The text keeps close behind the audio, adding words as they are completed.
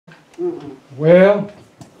Well,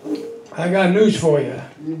 I got news for you.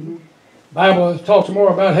 Bible talks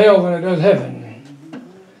more about hell than it does heaven.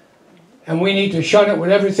 And we need to shun it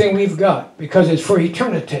with everything we've got, because it's for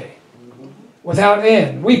eternity. Without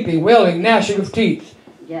end, weeping, wailing, gnashing of teeth.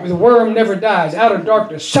 Where the worm never dies, out of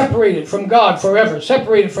darkness, separated from God forever,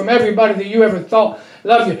 separated from everybody that you ever thought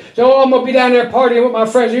loved you. So, I'm going to be down there partying with my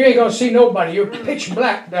friends. You ain't going to see nobody. You're pitch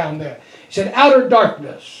black down there. He said, outer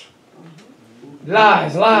darkness.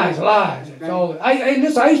 Lies, lies, lies. It's all.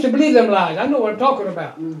 Listen, I used to believe them lies. I know what I'm talking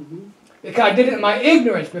about. Because I did it in my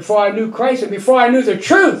ignorance before I knew Christ and before I knew the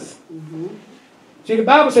truth. See, the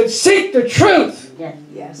Bible said, seek the truth.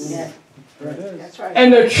 Yes. That's right.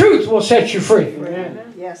 And the truth will set you free.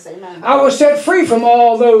 Yes, amen. I was set free from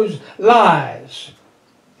all those lies.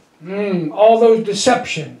 All those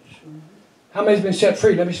deceptions. How many's been set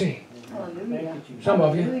free? Let me see. Some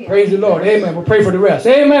of you. Praise the Lord. Amen. We'll pray for the rest.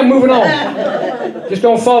 Amen. Moving on. Just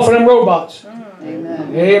don't fall for them robots.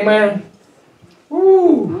 Amen. Amen.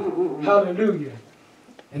 Woo. Hallelujah.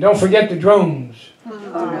 And don't forget the drones.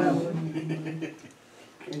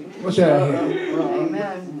 What's that out here?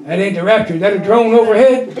 Amen. That ain't the rapture. Is that a drone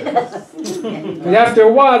overhead? Because after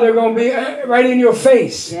a while, they're going to be right in your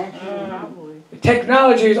face. The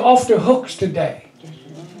technology is off the hooks today.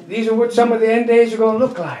 These are what some of the end days are going to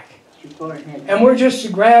look like. And we're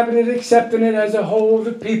just grabbing it, accepting it as a whole,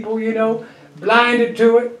 the people, you know, blinded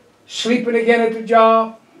to it, sleeping again at the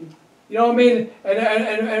job. You know what I mean?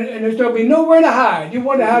 And there's going to be nowhere to hide. You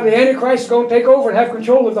wonder how the Antichrist is going to take over and have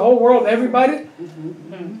control of the whole world, everybody?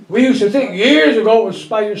 We used to think years ago it was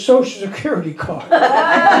by your Social Security card.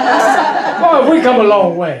 Boy, we come a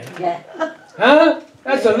long way. Huh?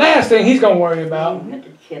 That's the last thing he's going to worry about.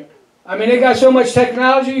 I mean, they got so much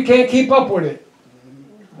technology, you can't keep up with it.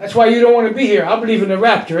 That's why you don't want to be here. I believe in the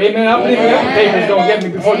rapture. Amen. I believe the Undertaker's going to get me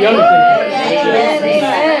before the Undertaker.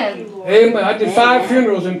 Amen. I did 5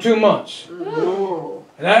 funerals in 2 months. And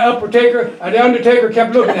that the Undertaker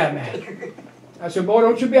kept looking at me. I said, boy,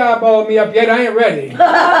 don't you be eyeballing me up yet. I ain't ready.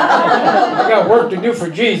 I got work to do for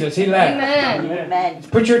Jesus. He laughed. Amen.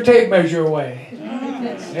 Put your tape measure away.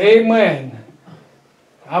 Amen.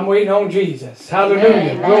 I'm waiting on Jesus.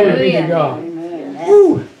 Hallelujah. Glory be to God.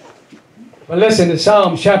 Woo. But listen to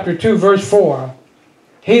Psalms chapter 2, verse 4.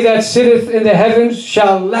 He that sitteth in the heavens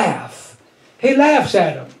shall laugh. He laughs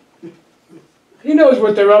at them. He knows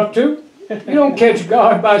what they're up to. You don't catch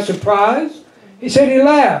God by surprise. He said he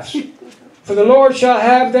laughs. For the Lord shall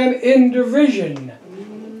have them in derision.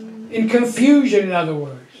 In confusion, in other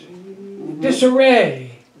words.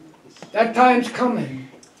 Disarray. That time's coming.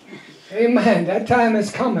 Amen. That time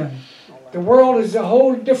is coming. The world is a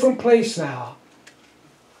whole different place now.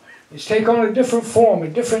 It's taken on a different form, a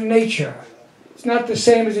different nature. It's not the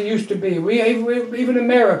same as it used to be. Even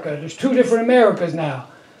America, there's 2 different Americas now.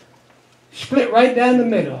 Split right down the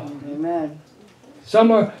middle. Amen. Some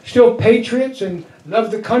are still patriots and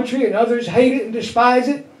love the country, and others hate it and despise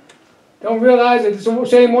it. Don't realize that it's the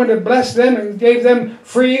same one that blessed them and gave them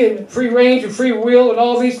free range and free will and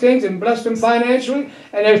all these things and blessed them financially,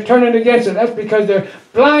 and they're turning against it. That's because they're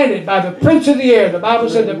blinded by the prince of the air. The Bible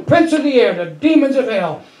said the prince of the air, the demons of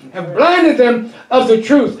hell, have blinded them of the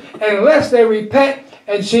truth unless they repent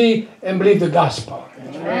and see and believe the gospel.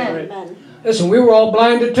 Amen. Listen, we were all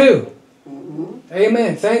blinded too.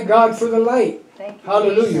 Amen. Thank God for the light.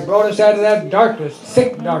 Hallelujah. Brought us out of that darkness,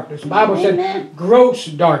 thick darkness. The Bible said gross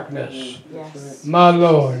darkness. Yes. My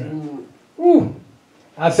Lord. Ooh.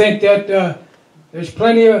 I think that there's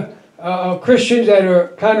plenty of Christians that are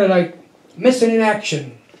kind of like missing in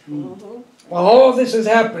action. While all of this is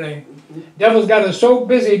happening, devil's got us so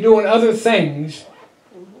busy doing other things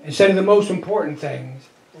instead of the most important things,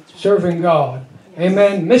 serving God.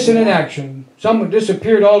 Amen. Missing in action. Some have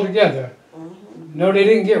disappeared altogether. No, they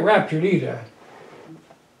didn't get raptured either.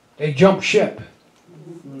 They jumped ship.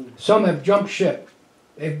 Some have jumped ship.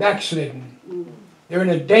 They've backslidden. They're in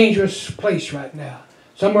a dangerous place right now.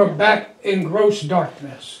 Some are back in gross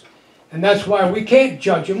darkness. And that's why we can't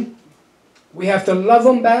judge them. We have to love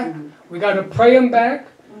them back. We got to pray them back.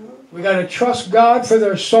 We got to trust God for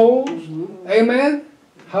their souls. Amen.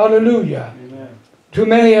 Hallelujah. Amen. Too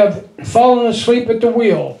many have fallen asleep at the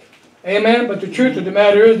wheel. Amen. But the truth of the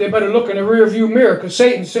matter is they better look in the rear view mirror because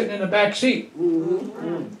Satan's sitting in the back seat.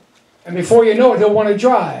 And before you know it, he'll want to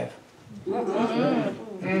drive.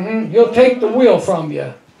 He'll take the wheel from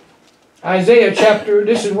you. Isaiah chapter,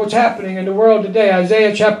 this is what's happening in the world today.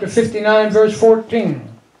 Isaiah chapter 59 verse 14.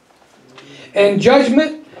 And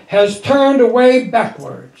judgment has turned away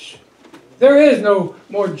backwards. There is no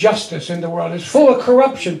more justice in the world. It's full of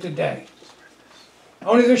corruption today.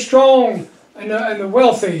 Only the strong and the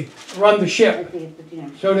wealthy run the ship.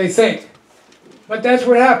 So they think. But that's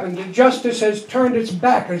what happened. The justice has turned its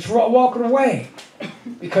back. It's walking away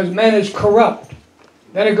because man is corrupt.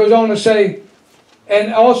 Then it goes on to say,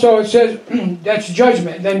 and also it says, that's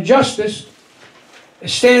judgment. Then justice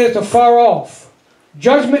standeth afar off.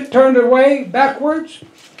 Judgment turned away backwards.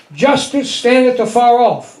 Justice standeth afar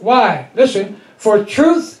off. Why? Listen, for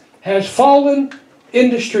truth has fallen in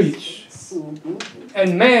the streets,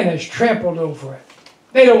 and man has trampled over it.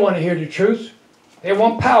 They don't want to hear the truth. They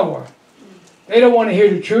want power. They don't want to hear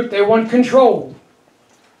the truth. They want control.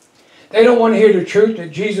 They don't want to hear the truth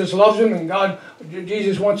that Jesus loves them and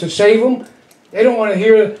Jesus wants to save them. They don't want to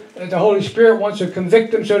hear that the Holy Spirit wants to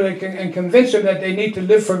convict them so they can and convince them that they need to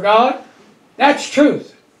live for God. That's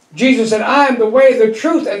truth. Jesus said, I am the way, the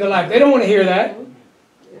truth, and the life. They don't want to hear that.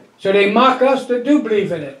 So they mock us that do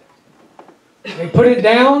believe in it. They put it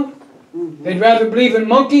down. They'd rather believe in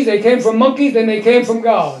monkeys. They came from monkeys than they came from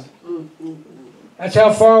God. That's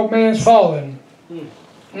how far man's fallen.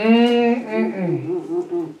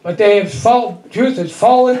 But they have truth has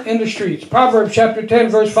fallen in the streets. Proverbs chapter 10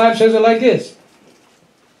 verse 5 says it like this.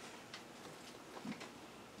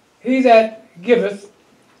 He that giveth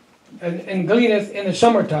and gleaneth in the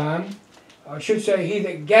summertime, or I should say he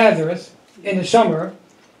that gathereth in the summer,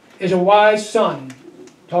 is a wise son.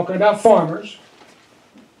 Talking about farmers.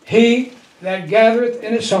 He that gathereth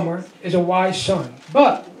in the summer is a wise son.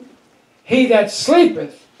 But he that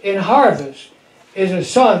sleepeth in harvest is a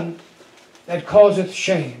son that causeth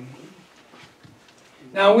shame.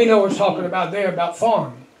 Now we know we're talking about there about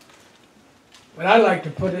farm. But I like to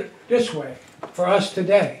put it this way for us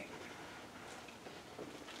today.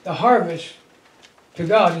 The harvest to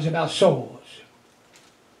God is about souls.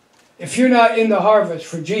 If you're not in the harvest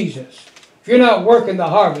for Jesus, if you're not working the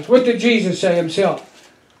harvest, what did Jesus say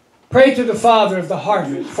himself? Pray to the Father of the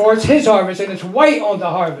harvest, for it's his harvest and it's white on the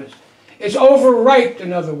harvest. It's overripe,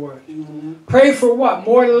 in other words. Pray for what?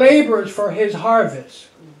 More laborers for his harvest.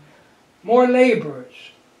 More laborers.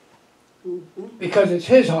 Because it's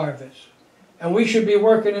his harvest. And we should be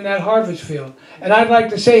working in that harvest field. And I'd like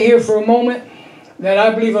to say here for a moment that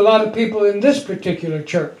I believe a lot of people in this particular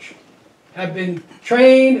church have been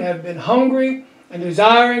trained, have been hungry, and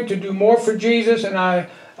desiring to do more for Jesus. And I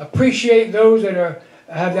appreciate those that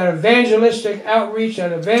have that evangelistic outreach,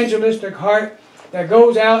 that evangelistic heart, that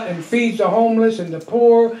goes out and feeds the homeless and the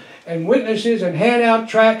poor and witnesses and hand out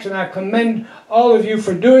tracts, and I commend all of you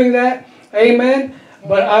for doing that. Amen.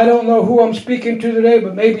 But I don't know who I'm speaking to today,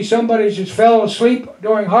 but maybe somebody just fell asleep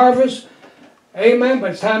during harvest. Amen.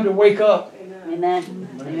 But it's time to wake up.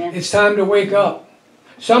 Amen. It's time to wake up.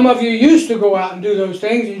 Some of you used to go out and do those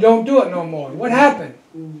things. You don't do it no more. What happened?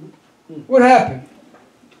 What happened?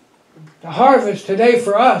 The harvest today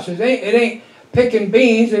for us, it ain't picking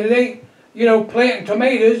beans, and it ain't, planting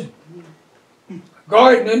tomatoes,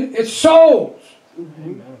 gardening. It's souls.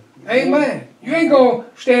 Amen. You ain't going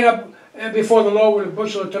to stand up before the Lord with a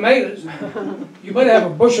bushel of tomatoes. You better have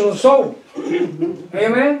a bushel of souls.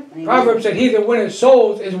 Amen. Proverbs said, he that winneth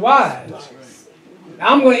souls is wise.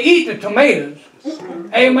 Now, I'm going to eat the tomatoes.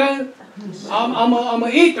 Amen. I'm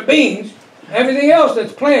going to eat the beans, everything else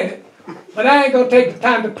that's planted. But I ain't going to take the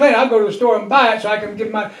time to plant it. I'll go to the store and buy it so I can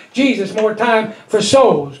give my Jesus more time for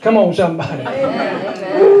souls. Come on, somebody.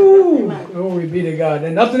 Ooh, glory be to God.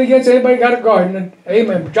 And nothing against anybody got a garden.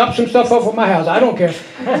 Amen. Drop some stuff off at my house. I don't care.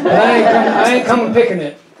 But I ain't coming picking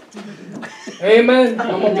it. Amen.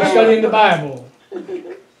 I'm going to be studying the Bible.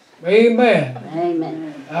 Amen.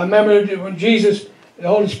 Amen. I remember when Jesus, the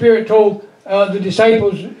Holy Spirit told the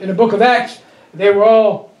disciples in the book of Acts, they were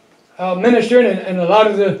all ministering, and a lot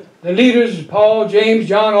of the leaders, Paul, James,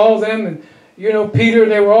 John, all of them, and Peter,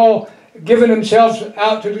 they were all giving themselves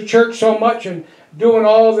out to the church so much and doing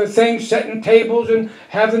all the things, setting tables and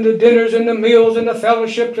having the dinners and the meals and the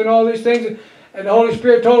fellowships and all these things. And the Holy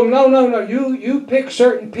Spirit told them, no, you pick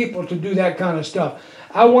certain people to do that kind of stuff.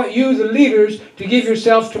 I want you, the leaders, to give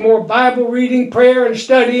yourselves to more Bible reading, prayer, and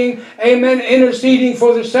studying. Amen. Interceding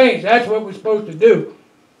for the saints. That's what we're supposed to do.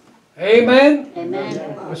 Amen.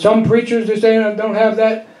 Amen. But some preachers just don't have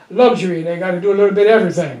that luxury. They got to do a little bit of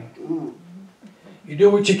everything. You do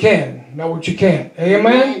what you can, not what you can't.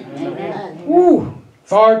 Amen? Amen. Woo!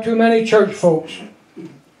 Far too many church folks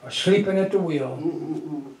are sleeping at the wheel.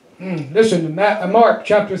 Listen to Mark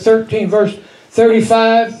chapter 13, verse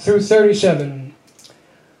 35 through 37.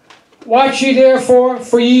 Watch ye therefore,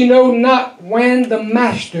 for ye know not when the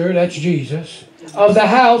master, that's Jesus, of the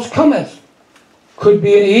house cometh. Could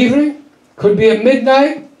be in the evening, could be at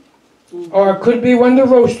midnight, or it could be when the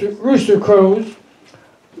rooster crows,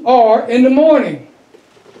 or in the morning.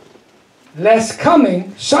 Lest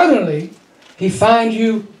coming suddenly He finds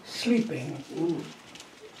you sleeping.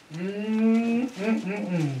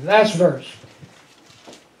 Last verse.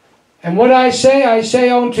 And what I say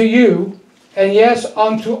unto you, and yes,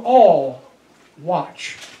 unto all,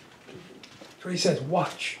 watch. So he says,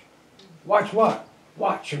 watch. Watch what?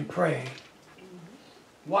 Watch and pray.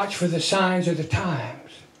 Watch for the signs of the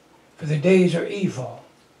times, for the days are evil.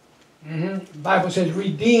 The Bible says,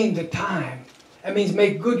 redeem the time. That means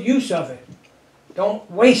make good use of it. Don't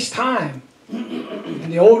waste time.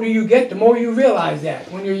 And the older you get, the more you realize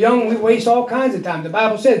that. When you're young, we waste all kinds of time. The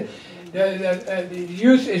Bible says the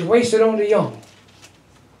youth is wasted on the young.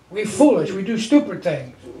 We're foolish. We do stupid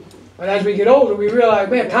things. But as we get older, we realize,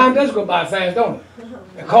 man, time does go by fast, don't it?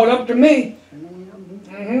 It caught up to me.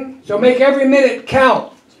 So make every minute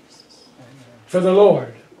count for the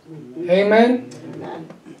Lord. Amen?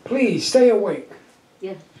 Please, stay awake.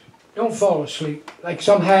 Yes. Don't fall asleep like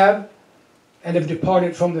some have and have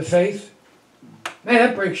departed from the faith. Man,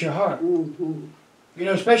 that breaks your heart. You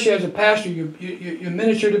know, especially as a pastor, you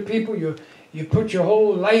minister to people, you put your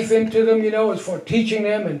whole life into them, you know, as for teaching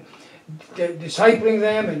them and discipling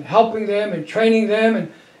them and helping them and training them,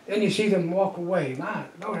 and then you see them walk away. My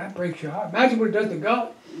Lord, that breaks your heart. Imagine what it does to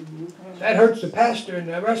God. That hurts the pastor, and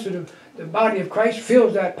the rest of the body of Christ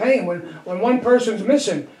feels that pain when one person's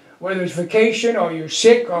missing, whether it's vacation or you're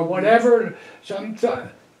sick or whatever.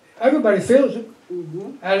 Everybody feels it.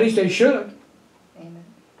 At least they should. Amen.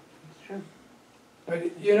 It's true.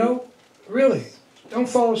 But, you know, really, don't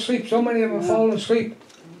fall asleep. So many of them are falling asleep.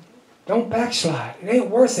 Don't backslide. It ain't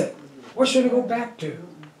worth it. What should it go back to?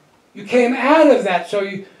 You came out of that so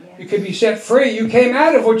you could be set free. You came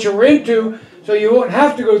out of what you were into so you won't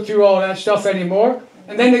have to go through all that stuff anymore.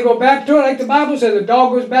 And then they go back to it like the Bible says. The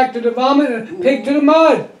dog goes back to the vomit and the pig to the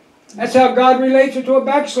mud. That's how God relates it to a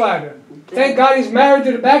backslider. Thank God he's married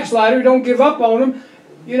to the backslider. Don't give up on them.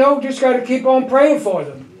 You know, just got to keep on praying for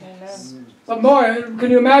them. Amen. But more,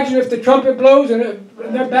 can you imagine if the trumpet blows and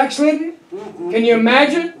they're backslidden? Can you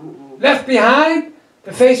imagine? Left behind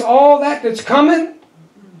to face all that's coming?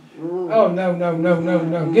 Oh,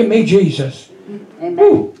 no. Give me Jesus.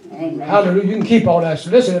 Amen. Amen. Hallelujah. You can keep all that.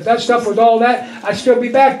 So listen, if that stuff was all that, I'd still be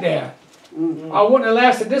back there. I wouldn't have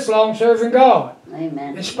lasted this long serving God.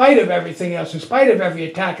 Amen. In spite of everything else, in spite of every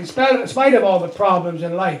attack, in spite of all the problems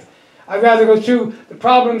in life. I'd rather go through the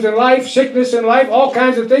problems in life, sickness in life, all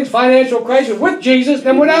kinds of things, financial crisis with Jesus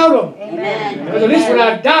than without Him. Amen. Because at least when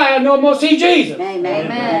I die, I know I'm going to see Jesus.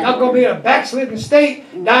 Amen. I'm not going to be in a backslidden state,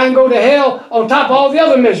 die and go to hell on top of all the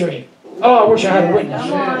other misery. Oh, I wish I had a witness.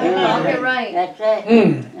 Come on, talk it right. That's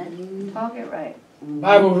it. Talk it right.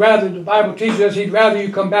 The Bible teaches us He'd rather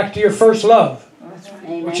you come back to your first love,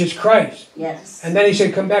 Amen. which is Christ. Yes. And then He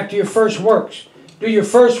said, come back to your first works. Do your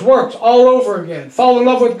first works all over again. Fall in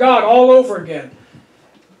love with God all over again.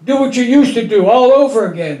 Do what you used to do all over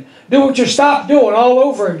again. Do what you stopped doing all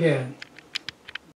over again.